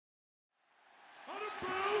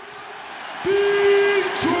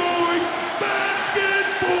Detroit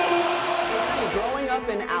basketball! Growing up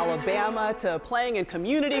in Alabama to playing in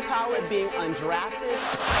community college, being undrafted.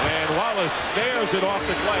 And Wallace snares it off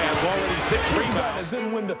the glass, already 6 rebounds.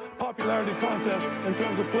 Didn't win the popularity contest in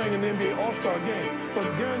terms of playing in the NBA All-Star game. But I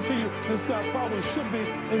guarantee you, this guy probably should be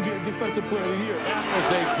in the Defensive Player of the Year. That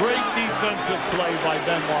was a great defensive play by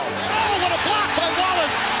Ben Wallace. Oh, what a block by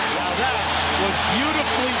Wallace! Now that was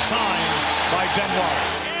beautifully timed by Ben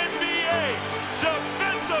Wallace. NBA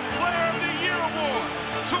Defensive Player of the Year award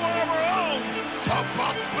to our own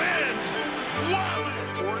Papa Ben Wallace.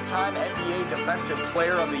 Four-time NBA Defensive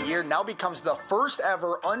Player of the Year, now becomes the first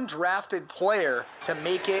ever undrafted player to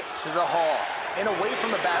make it to the Hall. And away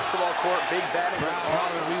from the basketball court, Big Ben is an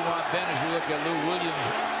awesome. We want Ben as we look at Lou Williams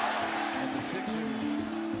and the Sixers.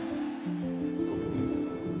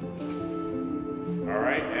 All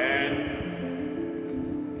right,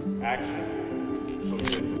 and action.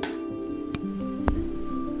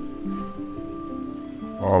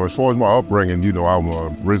 As far as my upbringing, you know, I'm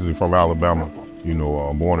originally from Alabama. You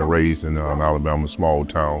know, born and raised in Alabama, small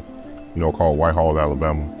town, you know, called Whitehall,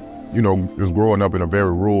 Alabama. You know, just growing up in a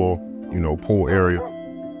very rural, you know, poor area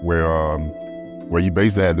where you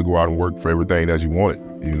basically had to go out and work for everything that you wanted.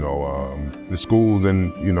 You know, the schools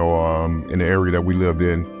and, you know, in the area that we lived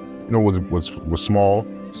in, you know, was small.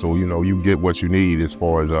 So, you know, you get what you need as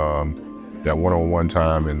far as that one-on-one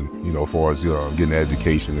time and, you know, as far as getting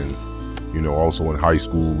education. And, you know, also in high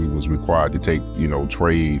school, we was required to take, you know,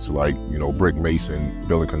 trades like, you know, brick mason,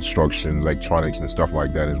 building construction, electronics and stuff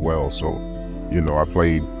like that as well. So, you know, I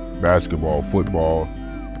played basketball, football,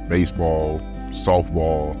 baseball,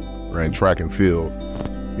 softball, ran track and field.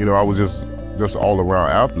 You know, I was just all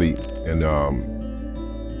around athlete. And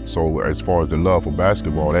so as far as the love for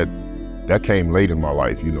basketball, that came late in my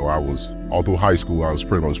life. You know, all through high school, I was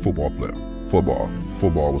pretty much a football player.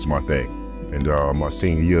 Football was my thing. And my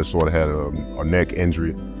senior year sort of had a neck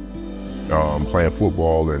injury playing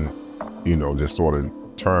football, and, you know, just sort of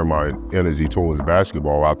turned my energy towards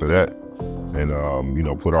basketball after that. And, you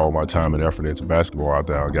know, put all my time and effort into basketball out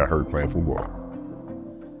there. I got hurt playing football.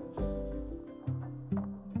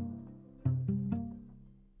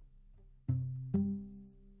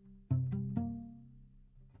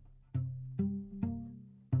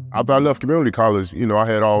 After I left community college, you know, I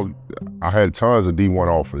had tons of D1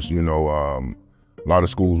 offers. You know, a lot of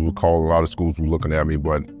schools were calling, a lot of schools were looking at me,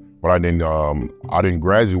 but I didn't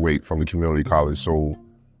graduate from the community college, so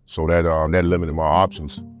that limited my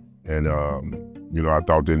options. And you know, I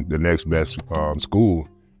thought the next best school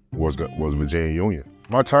was Virginia Union.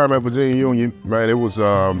 My time at Virginia Union, man, it was you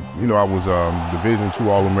know, I was Division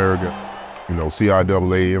II All-American, you know,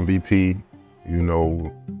 CIAA MVP, you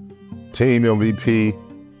know, team MVP.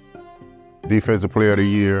 Defensive Player of the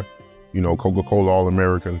Year, you know, Coca-Cola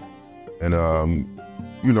All-American. And,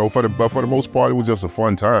 you know, for the most part, it was just a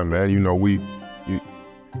fun time, man. You know,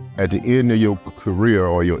 at the end of your career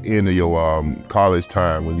or your end of your college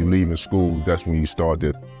time, when you're leaving schools, that's when you start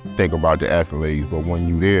to think about the accolades. But when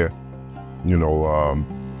you're there, you know,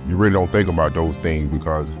 you really don't think about those things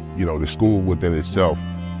because, you know, the school within itself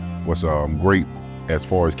was great as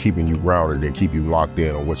far as keeping you grounded and keep you locked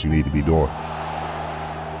in on what you need to be doing.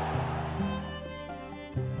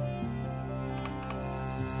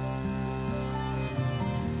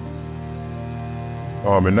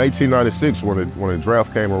 In 1996, when the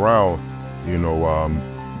draft came around, you know,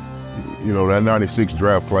 that '96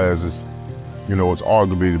 draft class is, you know, it's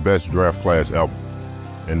arguably the best draft class ever.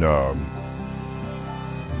 And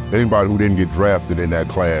anybody who didn't get drafted in that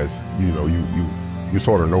class, you know, you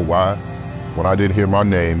sort of know why. When I didn't hear my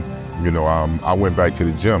name, you know, I went back to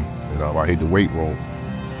the gym and I hit the weight room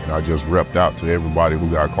and I just repped out to everybody who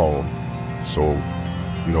got called. So,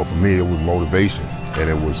 you know, for me, it was motivation, and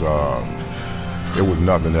it was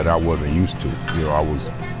nothing that I wasn't used to. You know, I was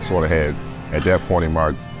sort of had, at that point in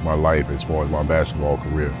my life, as far as my basketball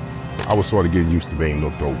career, I was sort of getting used to being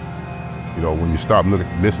looked over. You know, when you stop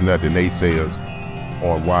listening at the naysayers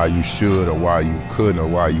on why you should or why you couldn't or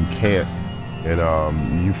why you can't,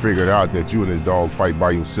 and you figured out that you and this dog fight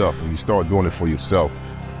by yourself, and you start doing it for yourself,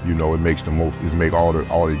 you know, it makes all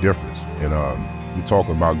the difference. And we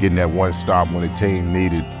talking about getting that one stop when the team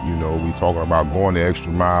needed, you know, we talking about going the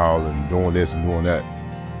extra mile and doing this and doing that.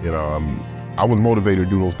 You know, I was motivated to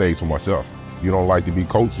do those things for myself. You don't like to be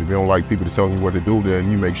coached, if you don't like people to tell you what to do,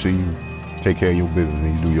 then you make sure you take care of your business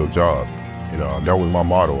and you do your job. You know, that was my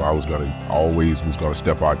motto. I always was gonna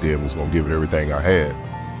step out there and was gonna give it everything I had,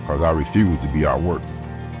 because I refused to be out work.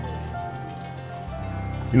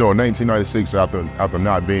 You know, in 1996, after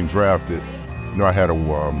not being drafted, you know, I had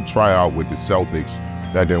a tryout with the Celtics.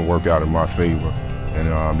 That didn't work out in my favor.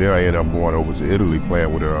 And then I ended up going over to Italy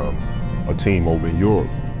playing with a team over in Europe.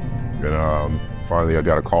 And finally I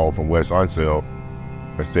got a call from Wes Unseld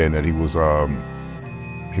that said that he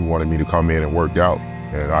wanted me to come in and work out.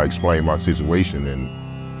 And I explained my situation,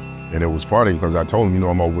 and it was funny because I told him, you know,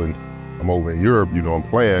 I'm over in Europe, you know, I'm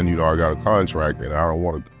playing, you know, I got a contract, and I don't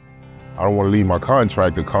want to leave my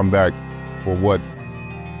contract to come back for what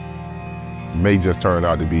may just turn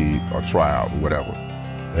out to be a tryout or whatever.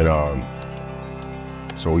 And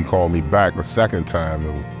so he called me back a second time,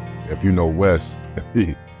 and if you know Wes,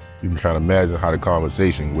 you can kind of imagine how the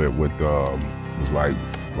conversation went with was like,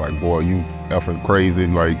 boy, you effing crazy,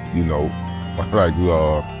 like, you know, like,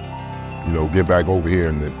 you know, get back over here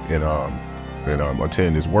and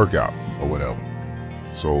attend this workout or whatever.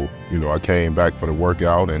 So, you know, I came back for the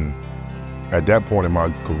workout, and at that point in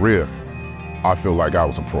my career, I feel like I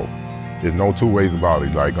was a pro. There's no two ways about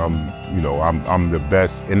it. Like I'm the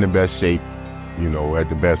best, in the best shape, you know, at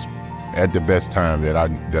the best time that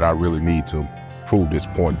I really need to prove this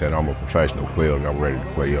point that I'm a professional player and I'm ready to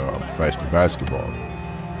play professional basketball.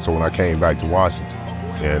 So when I came back to Washington,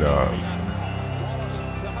 and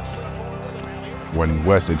when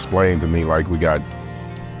Wes explained to me, like, we got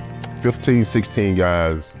 15, 16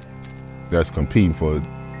 guys that's competing for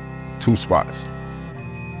 2 spots.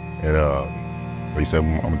 And he said,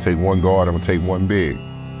 I'm gonna take 1 guard, I'm gonna take 1 big.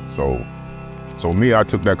 So me, I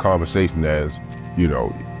took that conversation as, you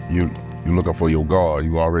know, you're looking for your guard.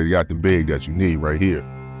 You already got the big that you need right here.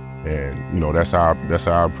 And, you know, that's how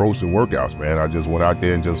I approached the workouts, man. I just went out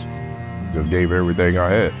there and just gave everything I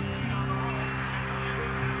had.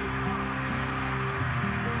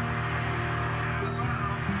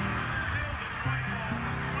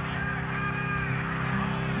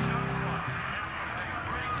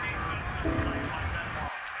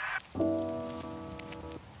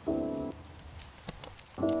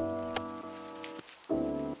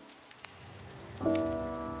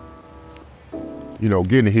 You know,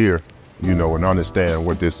 getting here, you know, and understand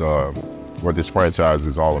what this franchise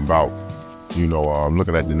is all about. You know,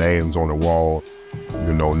 looking at the names on the wall,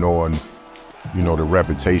 you know, knowing, you know, the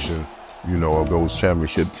reputation, you know, of those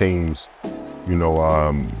championship teams. You know,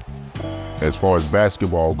 as far as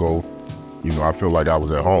basketball go, you know, I feel like I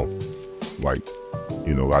was at home. Like,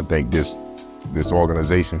 you know, I think this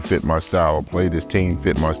organization fit my style of play. This team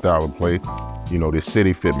fit my style of play. You know, this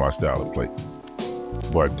city fit my style of play.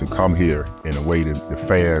 But to come here in a way that the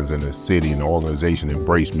fans and the city and the organization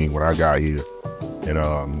embraced me when I got here,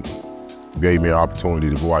 and gave me an opportunity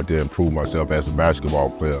to go out there and prove myself as a basketball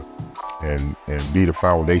player, and be the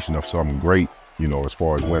foundation of something great, you know, as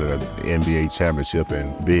far as winning the NBA championship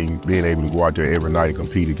and being able to go out there every night and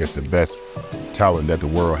compete against the best talent that the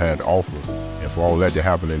world had to offer. And for all that to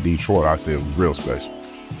happen in Detroit, I said it was real special.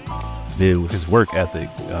 It was his work ethic.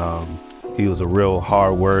 He was a real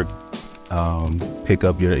hard work, pick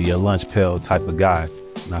up your lunch pail type of guy.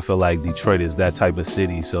 And I feel like Detroit is that type of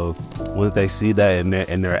city. So once they see that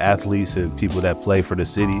and their athletes and people that play for the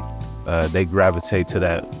city, they gravitate to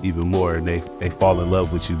that even more, and they fall in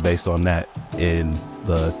love with you based on that. In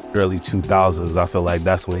the early 2000s, I feel like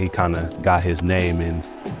that's when he kind of got his name,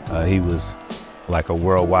 and he was like a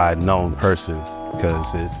worldwide known person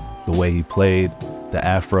because the way he played, the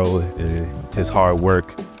afro, his hard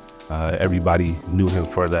work. Everybody knew him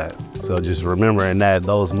for that. So just remembering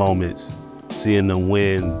those moments, seeing them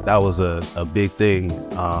win, that was a big thing,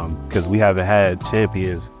 because we haven't had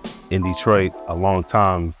champions in Detroit a long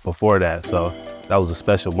time before that. So that was a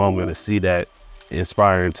special moment to see that,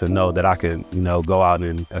 inspiring to know that I can, you know, go out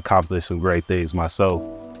and accomplish some great things myself.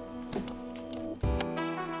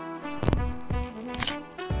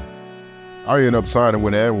 I ended up signing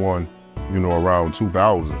with AND1, you know, around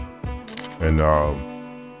 2000. And,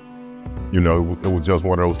 you know, it was just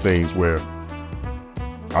one of those things where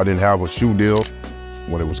I didn't have a shoe deal.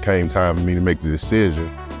 When it came time for me to make the decision,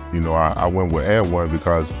 you know, I went with AND1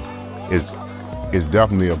 because it's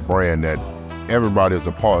definitely a brand that everybody is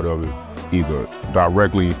a part of it, either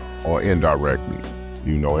directly or indirectly.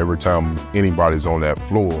 You know, every time anybody's on that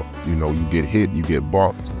floor, you know, you get hit, you get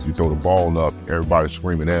bumped, you throw the ball up, everybody's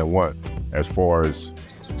screaming AND1. As far as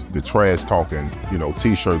the trash talking, you know,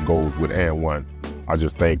 t-shirt goes with AND1, I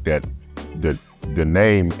just think that the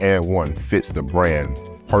name AND1 fits the brand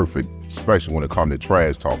perfect, especially when it comes to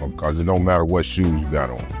trash talking, because it don't matter what shoes you got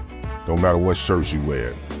on, don't matter what shirts you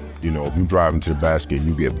wear. You know, if you drive into the basket,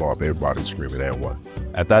 you get bumped, everybody's screaming AND1.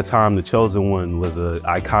 At that time, the Chosen One was an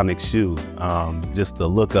iconic shoe. Just the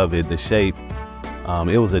look of it, the shape,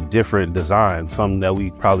 it was a different design, something that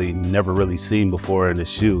we probably never really seen before in a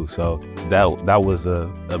shoe. So that was a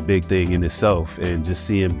big thing in itself. And just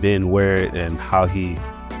seeing Ben wear it and how he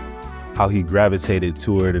how he gravitated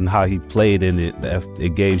to it and how he played in it,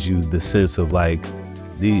 it gives you the sense of like,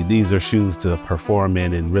 these are shoes to perform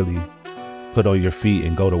in and really put on your feet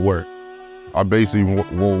and go to work. I basically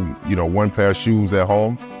wore, one pair of shoes at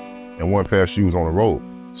home and one pair of shoes on the road.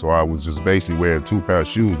 So I was just basically wearing 2 pairs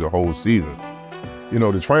of shoes the whole season.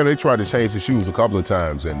 The trainer, they tried to change the shoes a couple of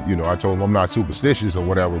times, and I told them I'm not superstitious or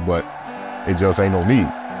whatever, but it just ain't no need.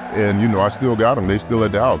 And I still got them. They still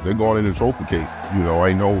at the house. They're going in the trophy case.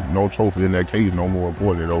 Ain't no trophy in that case no more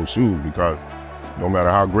important than those shoes, because no matter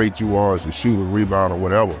how great you are as a shooter, rebound, or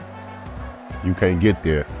whatever, you can't get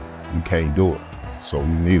there. You can't do it. So you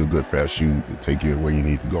need a good pair of shoes to take you where you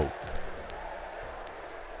need to go.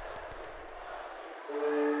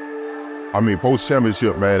 I mean,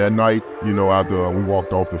 post-championship, man, that night, after we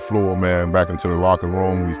walked off the floor, man, back into the locker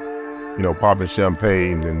room, we, popping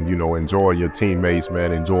champagne and, enjoying your teammates,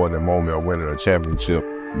 man, enjoying the moment of winning a championship.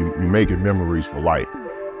 You making memories for life.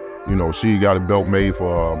 She got a belt made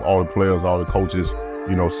for all the players, all the coaches,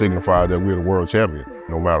 signify that we're the world champion.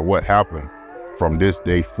 No matter what happened from this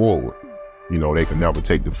day forward, they can never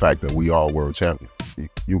take the fact that we are world champions.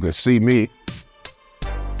 You can see me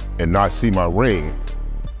and not see my ring,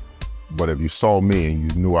 but if you saw me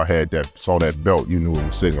and you knew I had saw that belt, you knew it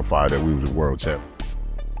would signify that we was the world champion.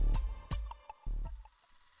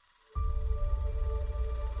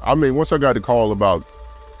 I mean, once I got the call about,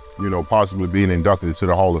 possibly being inducted into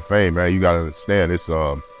the Hall of Fame, man, you gotta understand it's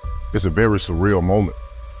a very surreal moment.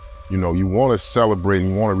 You wanna celebrate and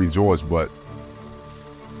you wanna rejoice, but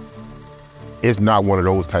it's not one of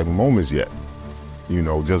those type of moments yet.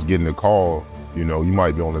 Just getting the call, you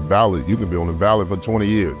might be on the ballot, you can be on the ballot for 20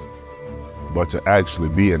 years. But to actually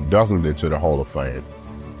be inducted into the Hall of Fame,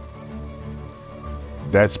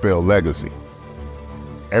 that spells legacy.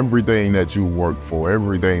 Everything that you worked for,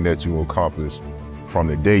 everything that you accomplished, from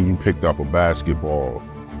the day you picked up a basketball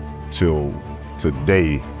till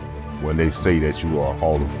today when they say that you are a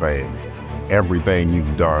Hall of Fame, everything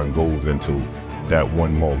you've done goes into that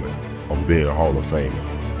one moment of being a Hall of Fame.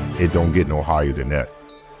 It don't get no higher than that.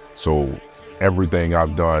 So everything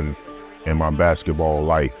I've done in my basketball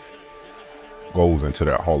life goes into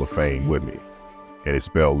that Hall of Fame with me, and it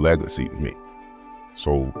spelled legacy to me.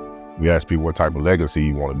 So we ask people what type of legacy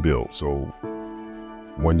you want to build. So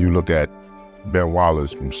when you look at Ben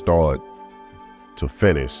Wallace from start to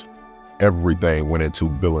finish, everything went into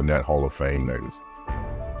building that Hall of Fame legacy.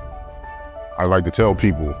 I like to tell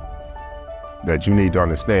people that you need to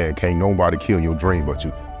understand, can't nobody kill your dream but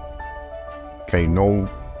you. Can't no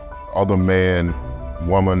other man,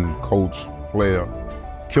 woman, coach, player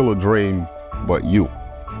kill a dream but you.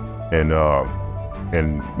 And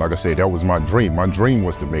like I said, that was my dream. My dream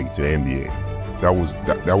was to make it to the NBA. That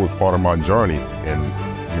was part of my journey. And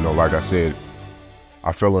like I said,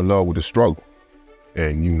 I fell in love with the struggle.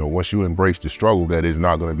 And once you embrace the struggle, that is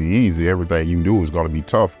not going to be easy. Everything you do is going to be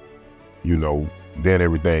tough. Then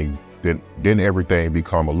everything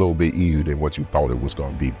become a little bit easier than what you thought it was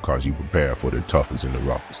going to be, because you prepare for the toughest and the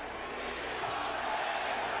roughest.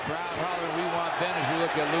 Crowd holler, we want Ben, as you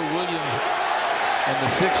look at Lou Williams and the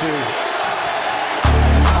Sixers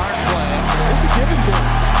aren't playing. It's a give and Ben.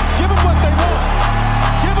 Give them what they want.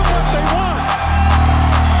 Give them what they want.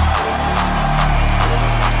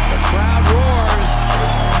 The crowd roars.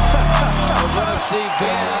 We're going to see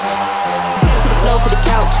Ben. To the floor, to the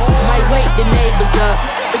couch. Might wake the neighbors up,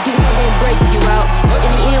 but you know we break you out.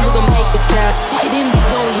 In the end, we're gonna make the child. Then we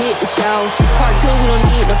gon' hit the shower. Part 2, we don't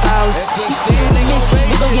need no pause. Miss me,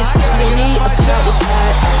 we gon' get tipsy. Need